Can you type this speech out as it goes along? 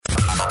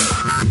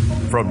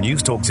From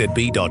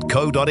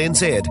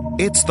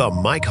newstalkzb.co.nz, it's the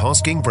Mike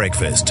Hosking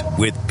Breakfast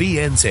with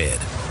BNZ.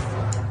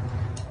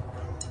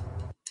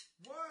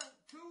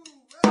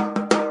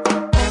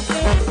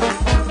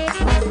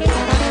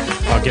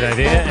 G'day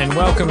there, and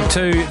welcome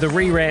to the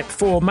rewrap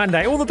for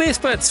Monday. All the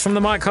best bits from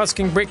the Mike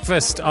Hosking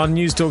Breakfast on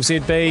Newstalk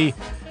ZB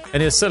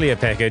in a sillier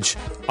package.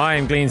 I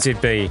am Glenn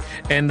ZB,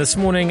 and this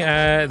morning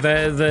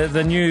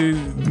the new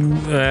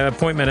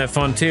appointment at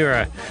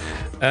Fonterra.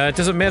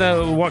 Doesn't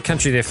matter what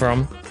country they're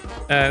from.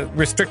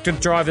 Restricted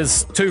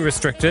drivers, too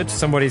restricted.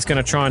 Somebody's going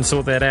to try and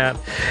sort that out.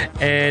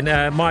 And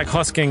Mike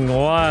Hosking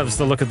loves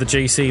the look of the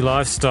GC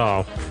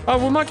lifestyle.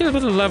 Oh, we might get a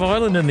bit of Love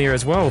Island in there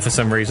as well for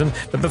some reason.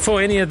 But before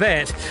any of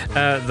that,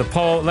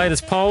 the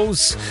latest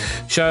polls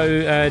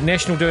show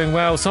National doing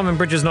well, Simon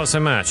Bridges not so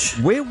much.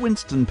 Where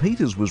Winston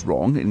Peters was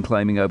wrong in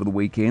claiming over the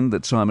weekend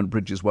that Simon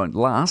Bridges won't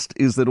last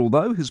is that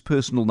although his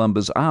personal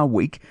numbers are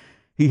weak,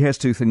 he has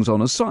two things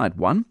on his side.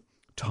 One,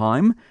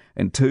 time,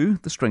 and two,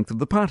 the strength of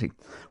the party.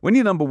 When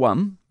you're number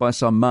one, by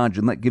some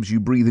margin, that gives you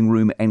breathing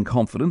room and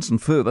confidence,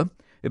 and further,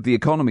 if the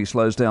economy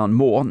slows down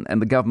more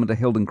and the government are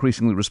held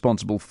increasingly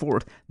responsible for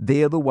it,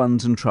 they're the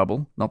ones in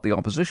trouble, not the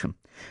opposition.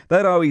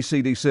 That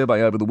OECD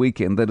survey over the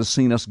weekend that has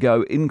seen us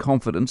go in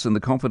confidence in the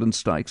confidence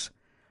stakes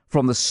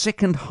from the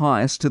second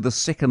highest to the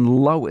second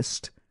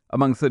lowest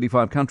among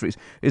 35 countries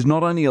is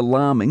not only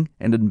alarming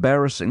and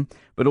embarrassing,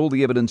 but all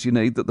the evidence you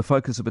need that the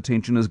focus of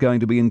attention is going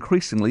to be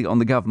increasingly on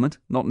the government,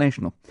 not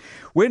National.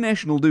 Where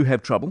National do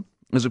have trouble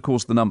is, of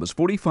course, the numbers.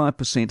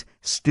 45%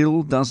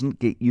 still doesn't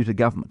get you to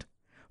government.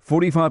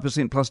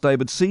 45% plus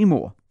David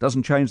Seymour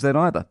doesn't change that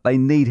either. They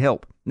need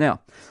help.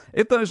 Now,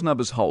 if those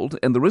numbers hold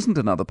and there isn't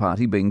another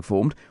party being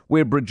formed,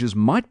 where Bridges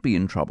might be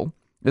in trouble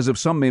is if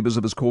some members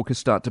of his caucus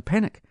start to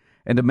panic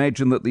and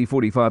imagine that the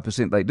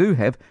 45% they do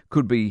have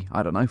could be,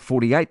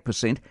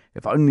 48%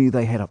 if only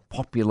they had a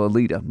popular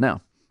leader. Now,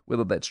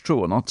 whether that's true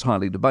or not is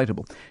highly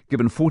debatable,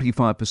 given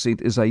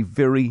 45% is a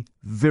very,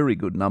 very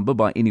good number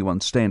by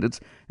anyone's standards,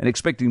 and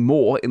expecting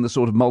more in the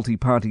sort of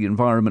multi-party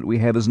environment we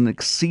have is an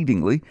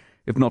exceedingly,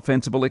 if not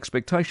fanciful,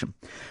 expectation.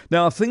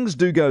 Now, if things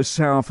do go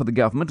sour for the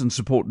government and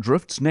support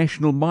drifts,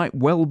 National might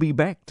well be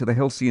back to the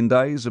halcyon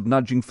days of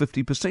nudging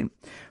 50%.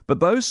 But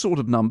those sort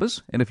of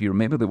numbers, and if you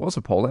remember, there was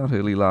a poll out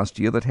early last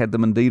year that had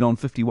them indeed on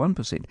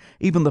 51%.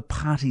 Even the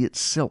party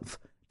itself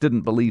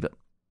didn't believe it.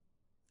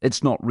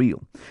 It's not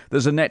real.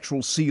 There's a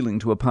natural ceiling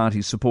to a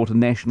party's support, and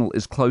National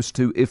is close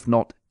to, if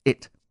not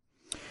it.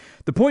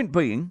 The point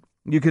being,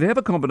 you could have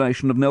a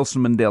combination of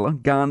Nelson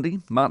Mandela, Gandhi,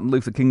 Martin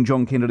Luther King,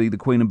 John Kennedy, the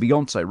Queen and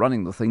Beyonce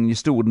running the thing, you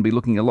still wouldn't be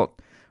looking a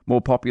lot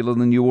more popular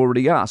than you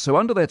already are. So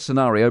under that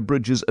scenario,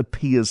 Bridges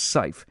appears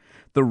safe.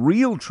 The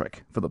real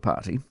trick for the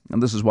party,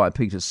 and this is why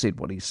Peters said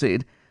what he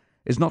said,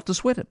 is not to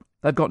sweat it.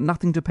 They've got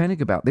nothing to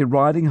panic about. They're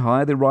riding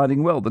high, they're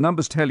riding well. The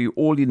numbers tell you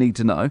all you need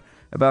to know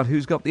about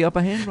who's got the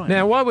upper hand right now.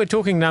 Now, while we're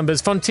talking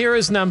numbers,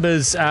 Fonterra's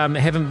numbers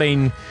haven't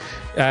been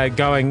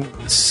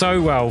going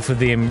so well for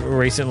them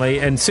recently,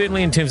 and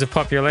certainly in terms of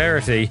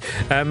popularity.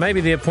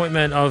 Maybe the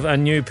appointment of a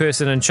new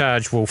person in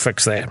charge will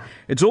fix that.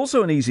 It's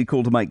also an easy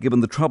call to make given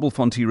the trouble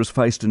Fonterra's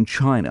faced in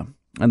China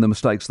and the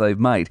mistakes they've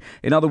made.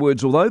 In other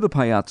words, although the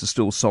payouts are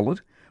still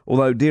solid,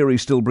 although dairy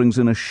still brings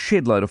in a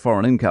shed load of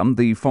foreign income,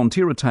 the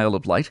Fonterra tale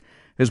of late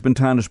has been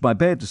tarnished by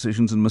bad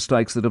decisions and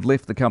mistakes that have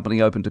left the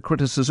company open to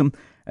criticism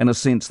and a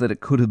sense that it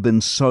could have been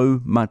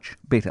so much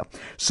better.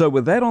 So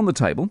with that on the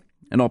table,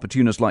 an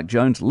opportunist like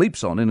Jones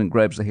leaps on in and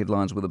grabs the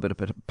headlines with a bit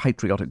of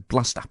patriotic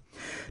bluster.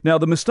 Now,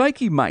 the mistake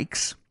he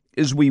makes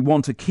is we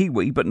want a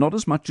Kiwi, but not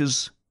as much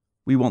as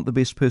we want the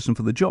best person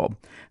for the job.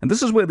 And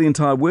this is where the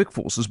entire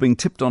workforce is being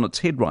tipped on its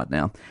head right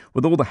now.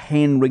 With all the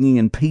hand-wringing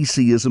and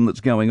PCism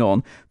that's going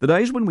on, the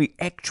days when we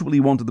actually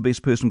wanted the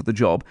best person for the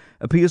job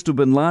appears to have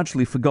been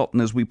largely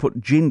forgotten as we put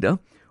gender,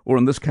 or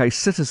in this case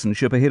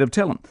citizenship, ahead of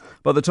talent.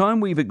 By the time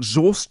we've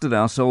exhausted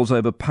ourselves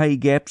over pay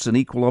gaps and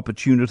equal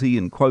opportunity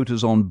and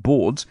quotas on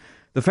boards,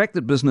 the fact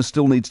that business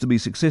still needs to be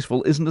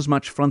successful isn't as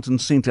much front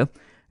and centre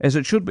as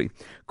it should be.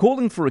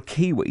 Calling for a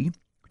Kiwi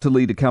to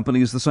lead a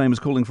company is the same as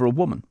calling for a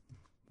woman.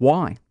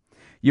 Why?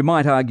 You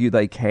might argue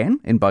they can,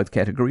 in both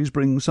categories,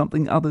 bring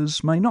something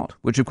others may not,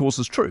 which of course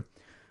is true.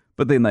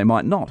 But then they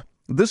might not.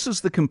 This is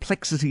the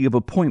complexity of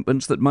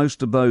appointments that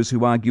most of those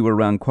who argue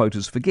around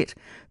quotas forget.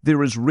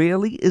 There is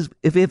rarely,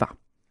 if ever,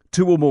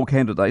 two or more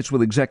candidates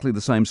with exactly the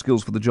same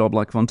skills for the job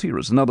like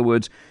Fonterra's. In other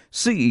words,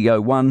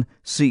 CEO 1,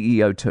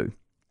 CEO 2.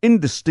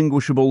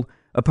 Indistinguishable,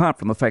 apart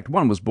from the fact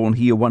one was born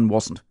here, one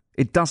wasn't.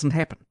 It doesn't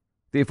happen.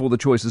 Therefore, the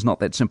choice is not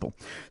that simple.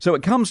 So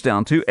it comes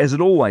down to, as it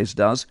always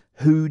does,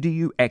 who do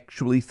you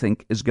actually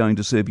think is going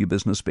to serve your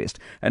business best?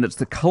 And it's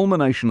the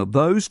culmination of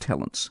those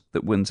talents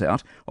that wins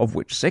out, of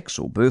which sex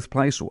or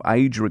birthplace or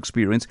age or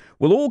experience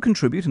will all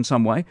contribute in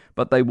some way,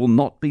 but they will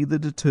not be the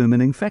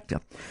determining factor.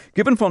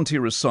 Given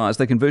Fonterra's size,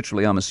 they can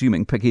virtually, I'm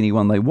assuming, pick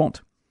anyone they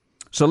want.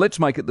 So let's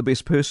make it the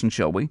best person,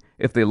 shall we?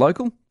 If they're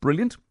local,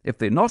 brilliant. If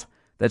they're not,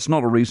 that's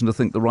not a reason to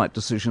think the right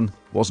decision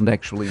wasn't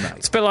actually made.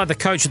 It's a bit like the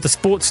coach of the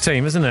sports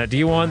team, isn't it? Do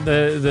you want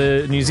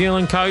the New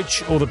Zealand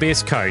coach or the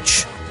best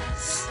coach?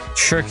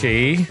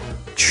 Tricky.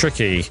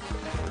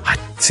 I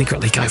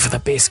secretly go for the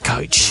best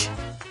coach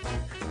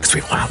because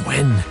we want to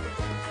win.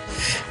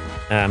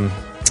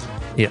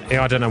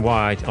 Yeah, I don't know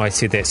why I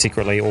said that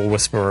secretly or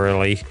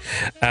whisperily.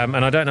 And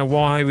I don't know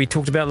why we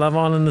talked about Love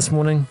Island this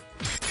morning.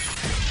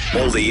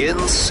 All the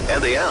ins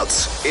and the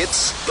outs.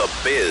 It's The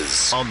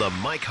Biz on the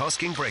Mike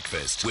Hosking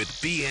Breakfast with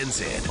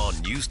BNZ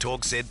on News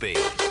Talk ZB.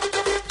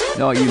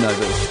 No, you know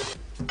this.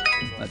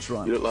 That's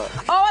right. You look like...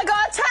 Oh, I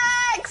got a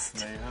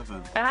text! No, you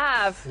haven't. I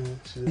have.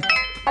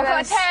 I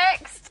got a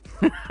text.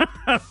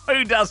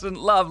 Who doesn't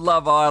love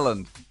Love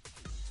Island?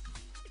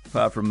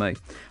 Apart from me.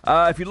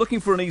 If you're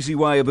looking for an easy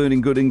way of earning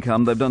good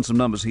income, they've done some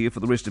numbers here for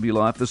the rest of your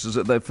life. This is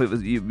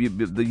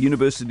the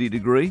university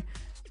degree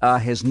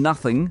has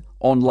nothing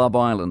on Love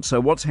Island. So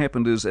what's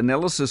happened is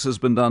analysis has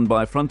been done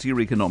by Frontier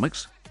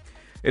Economics.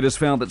 It has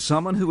found that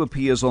someone who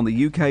appears on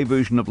the UK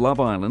version of Love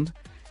Island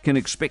can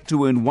expect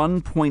to earn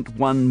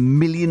 £1.1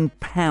 million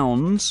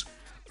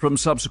from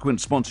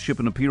subsequent sponsorship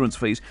and appearance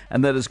fees,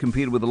 and that is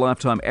compared with a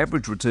lifetime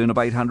average return of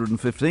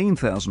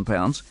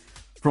 £815,000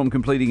 from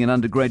completing an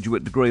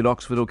undergraduate degree at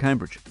Oxford or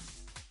Cambridge.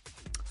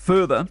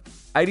 Further,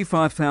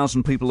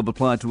 85,000 people have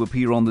applied to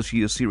appear on this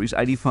year's series,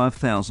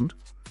 85,000,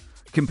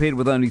 compared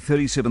with only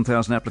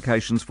 37,000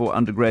 applications for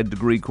undergrad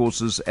degree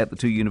courses at the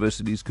two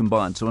universities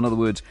combined. So in other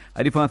words,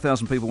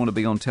 85,000 people want to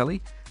be on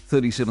telly,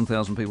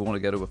 37,000 people want to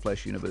go to a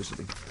flash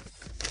university.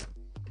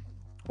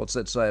 What's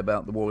that say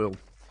about the Royal?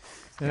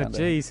 Oh,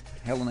 geez.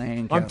 Hell in a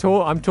hand.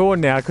 I'm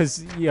torn now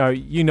because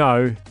you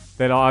know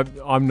that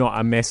I'm not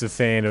a massive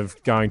fan of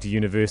going to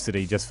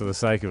university just for the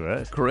sake of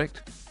it.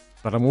 Correct.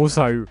 But I'm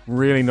also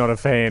really not a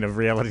fan of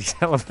reality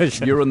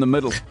television. You're in the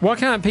middle. Why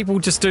can't people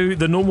just do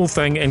the normal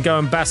thing and go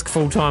and bask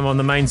full-time on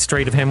the main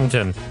street of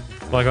Hamilton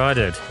like I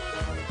did?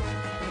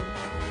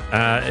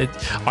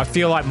 I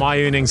feel like my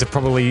earnings are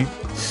probably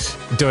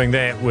doing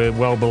that were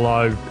well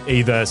below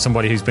either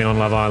somebody who's been on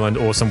Love Island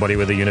or somebody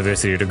with a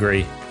university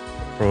degree.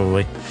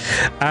 Probably.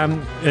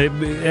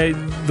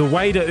 The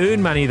way to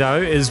earn money, though,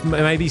 is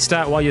maybe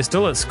start while you're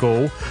still at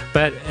school.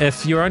 But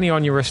if you're only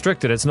on your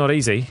restricted, it's not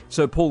easy.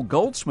 So Paul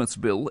Goldsmith's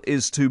bill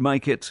is to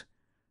make it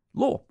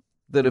law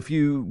that if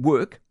you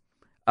work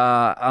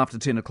after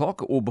 10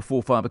 o'clock or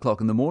before 5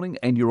 o'clock in the morning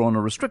and you're on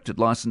a restricted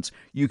licence,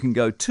 you can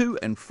go to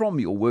and from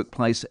your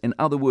workplace. In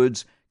other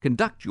words,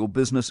 conduct your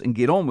business and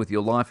get on with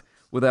your life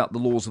without the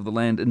laws of the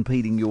land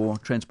impeding your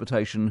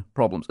transportation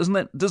problems.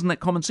 Doesn't that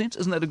common sense?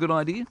 Isn't that a good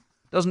idea?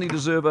 Doesn't he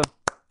deserve a...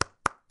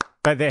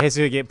 But that has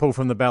to get pulled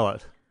from the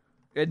ballot.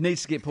 It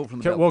needs to get pulled from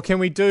the ballot. Well, can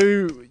we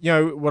do,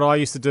 what I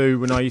used to do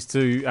when I used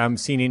to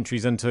send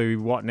entries into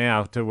What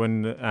Now to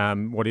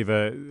win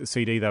whatever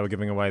CD they were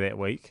giving away that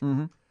week?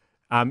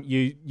 Mm-hmm.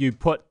 You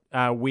put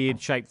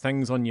weird shaped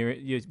things on your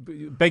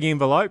big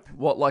envelope.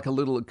 What, like a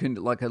little,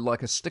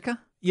 like a sticker?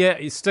 Yeah,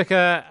 a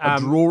sticker. A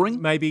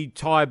drawing? Maybe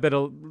tie a bit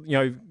of,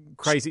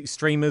 crazy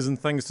streamers and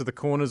things to the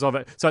corners of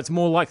it, so it's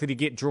more likely to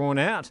get drawn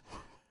out.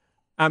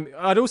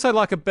 I'd also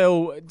like a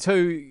bill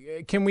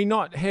too. Can we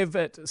not have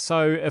it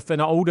so if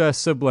an older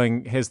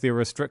sibling has their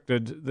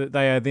restricted, that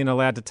they are then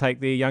allowed to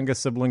take their younger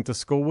sibling to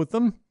school with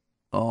them?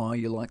 Oh,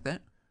 you like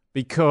that?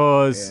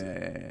 Because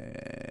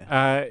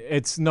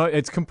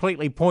it's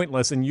completely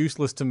pointless and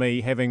useless to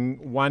me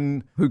having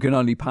one who can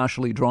only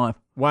partially drive,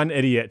 one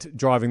idiot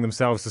driving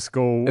themselves to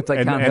school, if they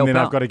can't help and then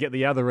out. I've got to get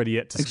the other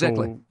idiot to school.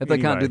 Exactly. If they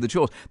can't do the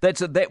chores,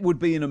 that would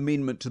be an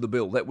amendment to the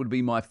bill. That would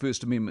be my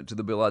first amendment to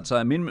the bill. I'd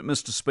say, Amendment,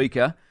 Mr.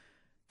 Speaker.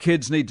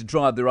 Kids need to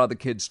drive their other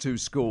kids to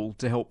school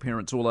to help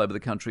parents all over the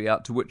country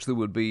out, to which there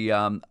would be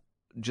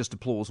just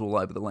applause all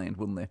over the land,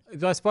 wouldn't there?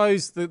 I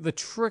suppose the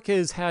trick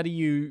is, how do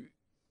you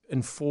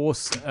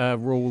enforce a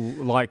rule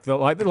like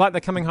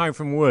they're coming home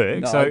from work?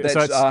 No,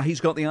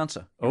 he's got the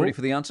answer. Ready for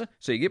the answer?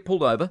 So you get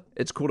pulled over,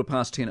 it's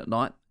 10:15 at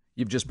night,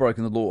 you've just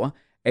broken the law,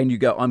 and you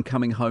go, I'm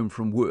coming home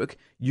from work.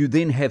 You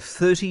then have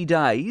 30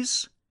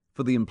 days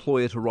for the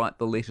employer to write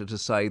the letter to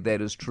say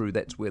that is true,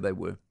 that's where they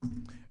were.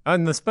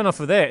 And the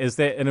spin-off of that is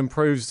that it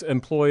improves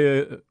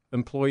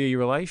employee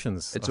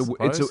relations.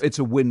 It's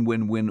a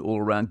win-win-win all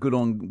around. Good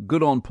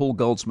on Paul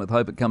Goldsmith.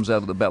 Hope it comes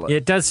out of the ballot. Yeah,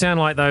 it does sound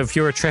like, though, if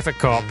you're a traffic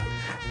cop,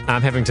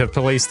 having to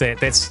police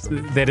that is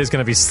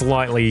going to be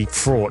slightly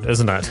fraught,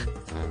 isn't it?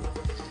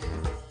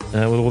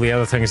 With all the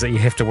other things that you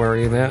have to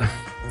worry about.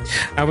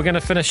 We're going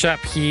to finish up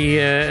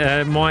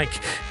here.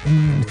 Mike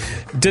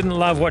didn't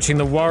love watching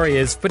the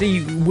Warriors, but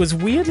he was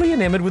weirdly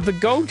enamoured with the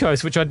Gold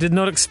Coast, which I did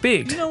not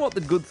expect. You know what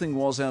the good thing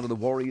was out of the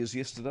Warriors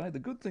yesterday? The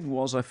good thing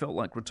was I felt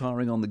like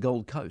retiring on the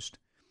Gold Coast,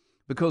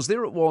 because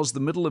there it was, the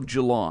middle of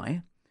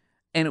July,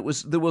 and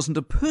there wasn't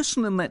a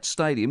person in that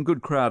stadium.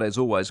 Good crowd as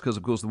always, because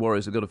of course the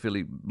Warriors have got a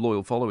fairly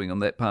loyal following on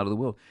that part of the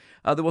world.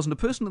 There wasn't a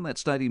person in that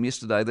stadium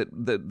yesterday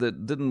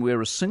that didn't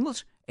wear a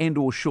singlet and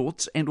or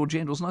shorts and or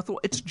jandals, and I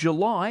thought, it's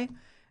July.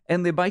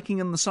 and they're baking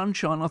in the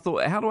sunshine. I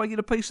thought, how do I get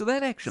a piece of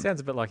that action?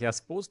 Sounds a bit like our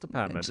sports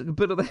department. It's a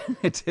bit of that.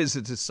 It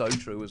is so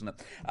true, isn't it?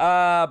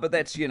 But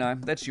that's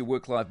your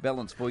work-life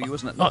balance for you,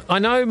 isn't it? I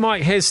know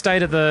Mike has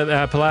stayed at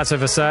the Palazzo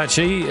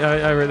Versace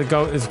over at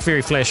the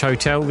very flash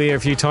hotel there a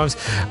few times.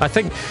 I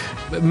think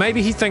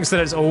maybe he thinks that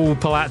it's all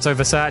Palazzo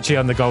Versace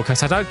on the Gold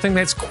Coast. I don't think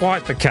that's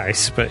quite the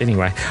case, but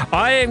anyway.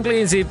 I am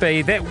Glenn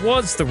ZB. That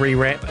was the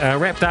rewrap,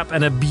 wrapped up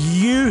in a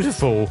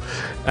beautiful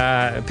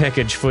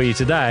package for you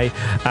today.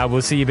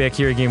 We'll see you back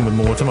here again with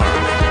more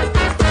tomorrow.